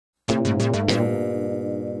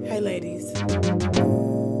ladies.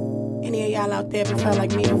 Any of y'all out there ever felt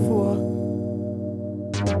like me before?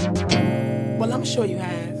 Well, I'm sure you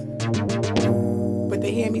have. But to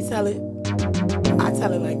hear me tell it, I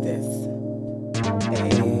tell it like this.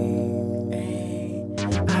 Hey, hey,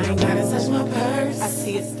 I ain't gotta touch my purse. I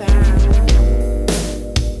see it style.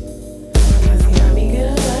 Cause he got me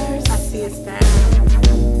good worse. I see it style.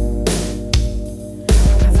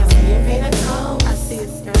 Cause I see him pay the toll. I see it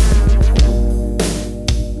style.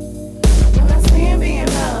 When I see him being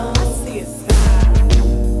low, I see it style.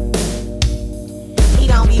 He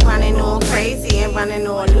don't be running all crazy and running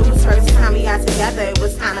all loose. First time we got together, it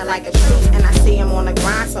was kinda like a truce. And I see him on the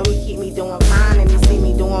grind, so he keep me doing fine. And he see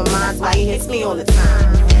me doing mine, why he hits me all the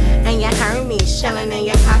time. And you heard me, chillin' in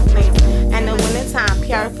your cufflinks. And the wintertime,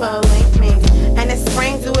 pure link minks. And the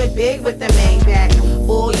spring, do it big with the Maybach.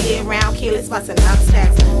 All year round, keyless bustin' up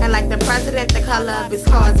stacks. And like the president, the color of his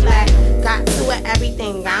car's black. Got to it,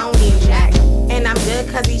 everything, I don't need jack. And I'm good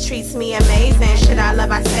cause he treats me amazing. Shit I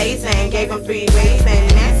love, I stays in. Gave him 3 ways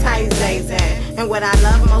and that's how he stays in. And what I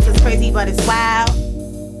love most is crazy, but it's wild.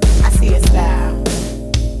 I see his style.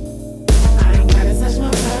 I ain't gotta touch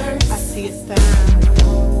my purse. I see his style.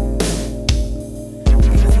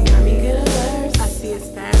 Cause he got me good worse. I see his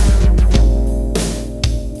style.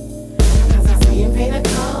 Cause I see him pay the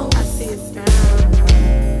toll. I see his style.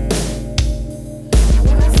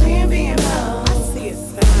 When I see him being low, I see his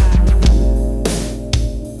style.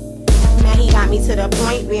 Now he got me to the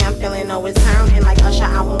point where I'm feeling no return. And like Usher,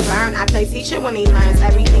 I won't burn. I play teacher when he learns.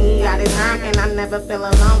 Everything he got is earned. And I never feel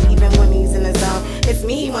alone, even when he's in the zone. It's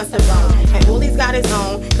me he wants to bone. And all he's got his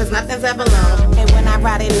own, cause nothing's ever alone. And when I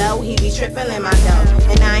ride it low, he be tripping in my dough.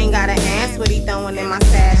 And I ain't gotta ask what he throwing in my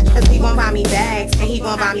stash. Cause he gon' buy me bags, and he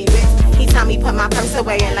gon' buy me bits. He tell me put my purse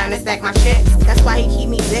away and learn to stack my chips. That's why he keep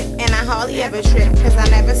me zipped, and I hardly ever trip. Cause I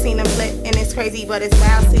never seen him flip, and it's crazy but it's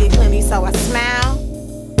wild. See it clearly so I smile.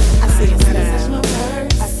 I see it style.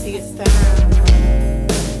 I see it style.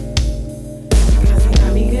 Cause he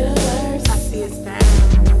got me good worse. I see it style.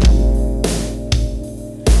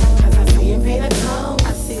 Cause I see him pay the toll.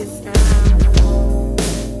 I see it style.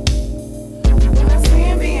 When I see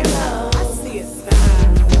him being low, I see it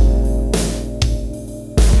style.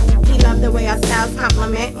 He love the way our styles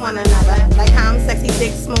complement one another. Like how I'm sexy,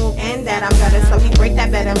 thick, smooth, and that I'm gutter. So he break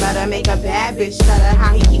that bed and butter, make a bad bitch stutter.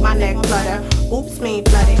 How he keep my neck flutter. Oops, mean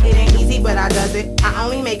flooded. It ain't easy, but I does it. I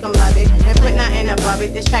only make him love it and put nothing above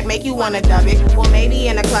it. This track make you wanna dub it. Or maybe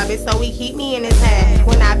in a club it, so he keep me in his head.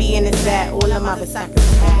 When I be in his bed, all the mother suckers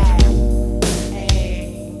bad.